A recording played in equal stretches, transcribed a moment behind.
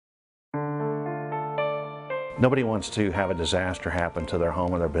Nobody wants to have a disaster happen to their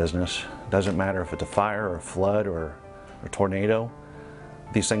home or their business. Doesn't matter if it's a fire or a flood or a tornado.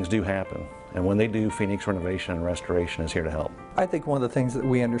 These things do happen. And when they do, Phoenix Renovation and Restoration is here to help. I think one of the things that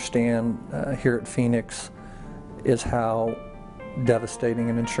we understand here at Phoenix is how devastating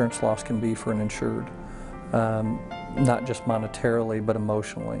an insurance loss can be for an insured. Not just monetarily, but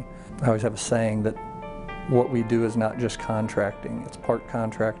emotionally. I always have a saying that what we do is not just contracting. It's part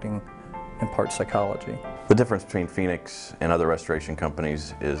contracting and part psychology. The difference between Phoenix and other restoration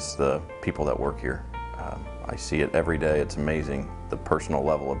companies is the people that work here. I see it every day. It's amazing the personal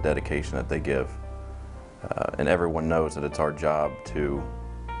level of dedication that they give. And everyone knows that it's our job to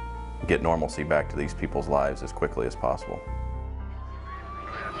get normalcy back to these people's lives as quickly as possible.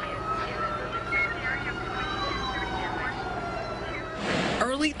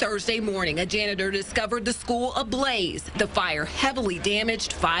 Early Thursday morning, a janitor discovered the school ablaze. The fire heavily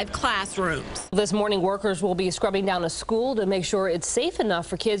damaged 5 classrooms. This morning, workers will be scrubbing down a school to make sure it's safe enough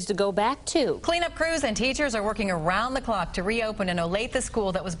for kids to go back to. Cleanup crews and teachers are working around the clock to reopen an Olathe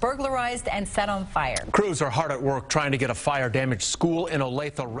school that was burglarized and set on fire. Crews are hard at work trying to get a fire-damaged school in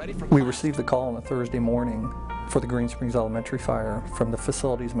Olathe ready for... We received the call on a Thursday morning for the Green Springs Elementary fire from the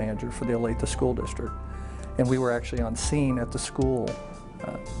facilities manager for the Olathe School District. And we were actually on scene at the school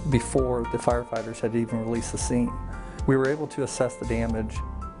before the firefighters had even released the scene. We were able to assess the damage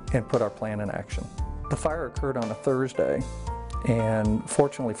and put our plan in action. The fire occurred on a Thursday, and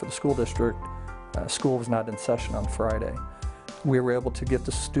fortunately for the school district, school was not in session on Friday. We were able to get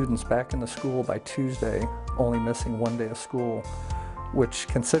the students back in the school by Tuesday, only missing 1 day of school, which,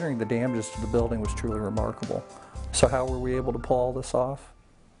 considering the damages to the building, was truly remarkable. So how were we able to pull all this off?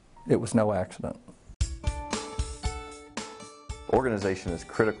 It was no accident. Organization is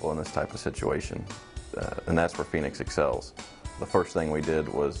critical in this type of situation, and that's where Phoenix excels. The first thing we did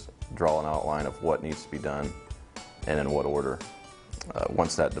was draw an outline of what needs to be done and in what order.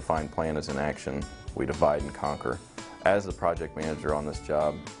 Once that defined plan is in action, we divide and conquer. As the project manager on this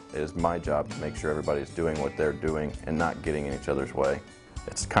job, it is my job to make sure everybody is doing what they're doing and not getting in each other's way.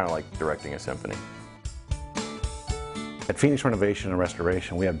 It's kind of like directing a symphony. At Phoenix Renovation and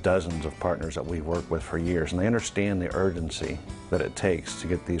Restoration, we have dozens of partners that we've worked with for years, and they understand the urgency that it takes to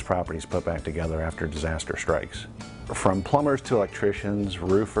get these properties put back together after disaster strikes. From plumbers to electricians,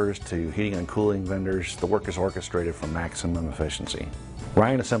 roofers to heating and cooling vendors, the work is orchestrated for maximum efficiency.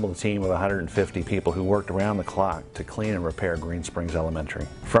 Ryan assembled a team of 150 people who worked around the clock to clean and repair Green Springs Elementary.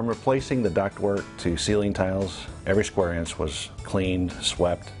 From replacing the ductwork to ceiling tiles, every square inch was cleaned,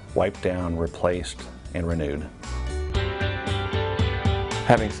 swept, wiped down, replaced, and renewed.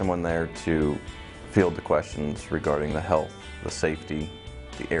 Having someone there to field the questions regarding the health, the safety,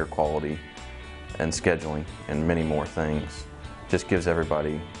 the air quality, and scheduling, and many more things, just gives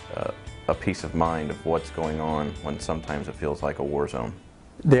everybody a peace of mind of what's going on when sometimes it feels like a war zone.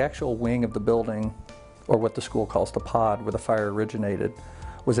 The actual wing of the building, or what the school calls the pod where the fire originated,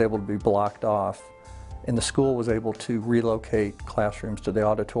 was able to be blocked off, and the school was able to relocate classrooms to the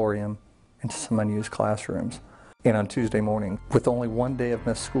auditorium and to some unused classrooms. And on Tuesday morning, with only 1 day of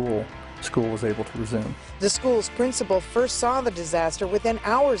missed school, school was able to resume. The school's principal first saw the disaster within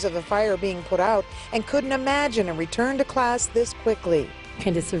hours of the fire being put out and couldn't imagine a return to class this quickly.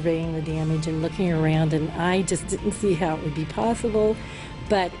 Kind of surveying the damage and looking around, and I just didn't see how it would be possible.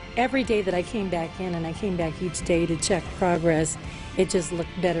 But every day that I came back in, and I came back each day to check progress, it just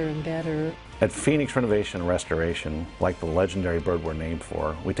looked better and better. At Phoenix Renovation and Restoration, like the legendary bird we're named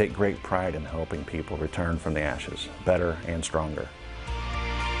for, we take great pride in helping people return from the ashes, better and stronger.